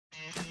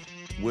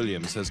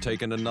Williams has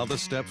taken another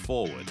step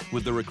forward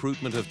with the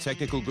recruitment of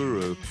technical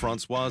guru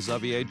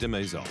Francois-Xavier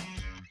Demaison.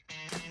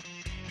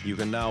 You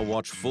can now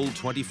watch full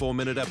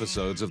 24-minute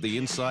episodes of The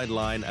Inside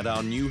Line at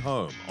our new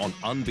home on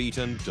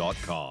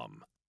unbeaten.com.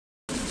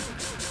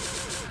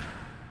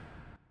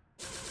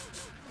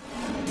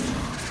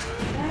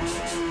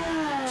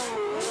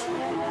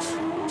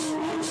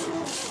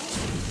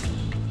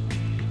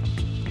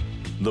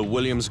 The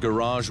Williams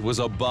garage was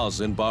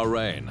abuzz in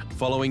Bahrain,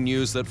 following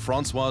news that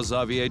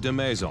Francois-Xavier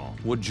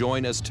Demaison would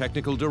join as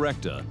technical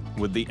director,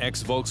 with the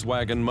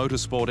ex-Volkswagen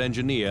Motorsport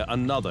engineer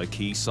another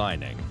key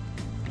signing.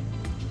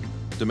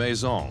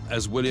 Demaison,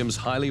 as Williams'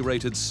 highly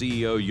rated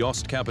CEO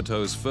Jost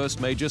Capito's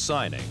first major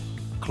signing,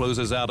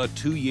 closes out a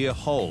 2-year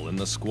hole in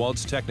the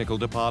squad's technical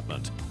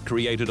department,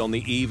 created on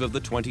the eve of the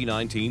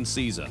 2019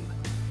 season,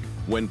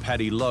 when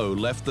Paddy Lowe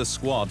left the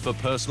squad for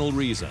personal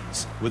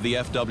reasons, with the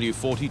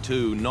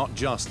FW42 not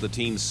just the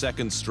team's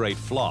second straight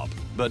flop,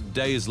 but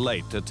days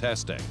late to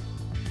testing.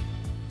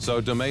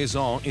 So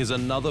Demaison is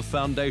another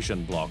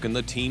foundation block in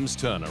the team's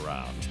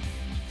turnaround.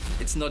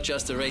 It's not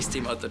just the race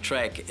team at the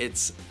track,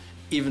 it's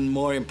even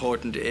more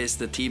important is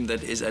the team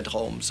that is at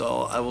home.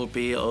 So I will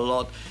be a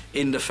lot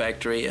in the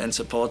factory and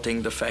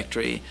supporting the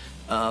factory,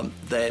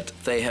 that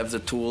they have the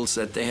tools,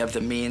 that they have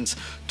the means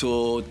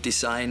to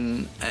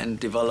design and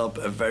develop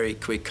a very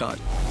quick car.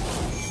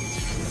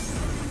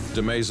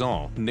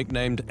 Demaison,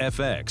 nicknamed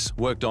FX,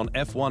 worked on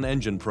F1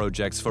 engine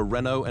projects for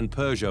Renault and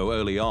Peugeot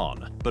early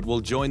on, but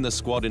will join the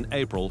squad in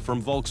April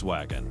from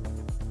Volkswagen,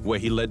 where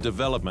he led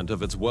development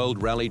of its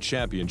World Rally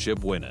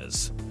Championship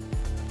winners.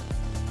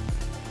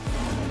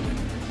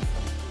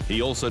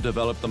 He also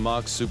developed the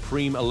Marque's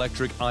supreme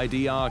electric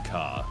ID.R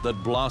car that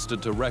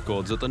blasted to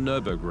records at the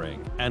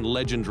Nürburgring and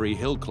legendary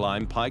hill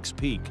climb Pikes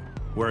Peak,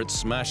 where it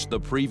smashed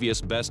the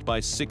previous best by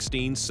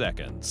 16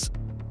 seconds.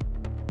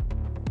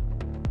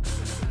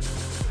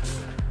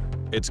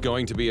 It's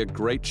going to be a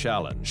great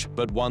challenge,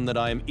 but one that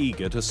I am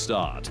eager to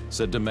start,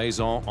 said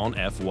Demaison on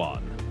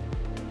F1.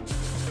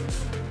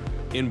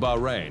 In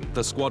Bahrain,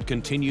 the squad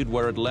continued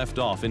where it left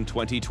off in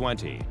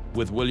 2020,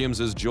 with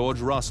Williams' George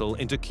Russell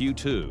into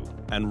Q2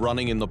 and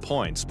running in the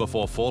points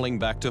before falling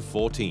back to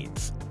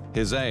 14th.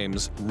 His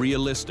aims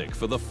realistic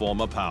for the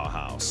former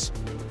powerhouse.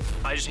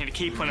 I just need to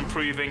keep on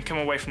improving, come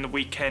away from the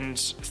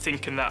weekends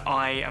thinking that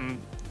I am,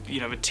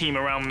 the team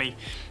around me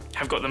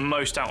have got the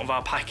most out of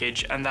our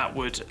package, and that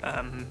would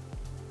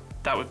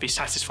be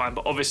satisfying.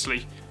 But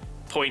obviously,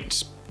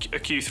 points, a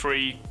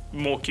Q3,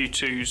 more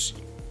Q2s.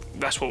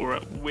 That's what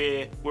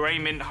we're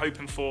aiming,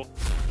 hoping for.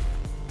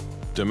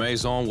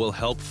 Demaison will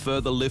help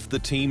further lift the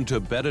team to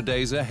better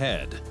days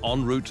ahead,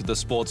 en route to the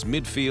sport's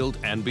midfield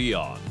and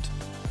beyond.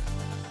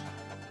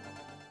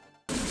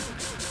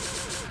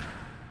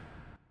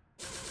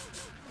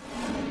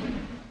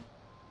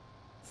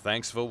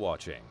 Thanks for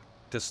watching.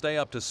 To stay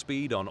up to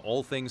speed on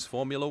all things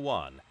Formula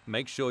One,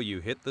 make sure you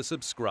hit the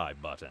subscribe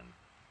button.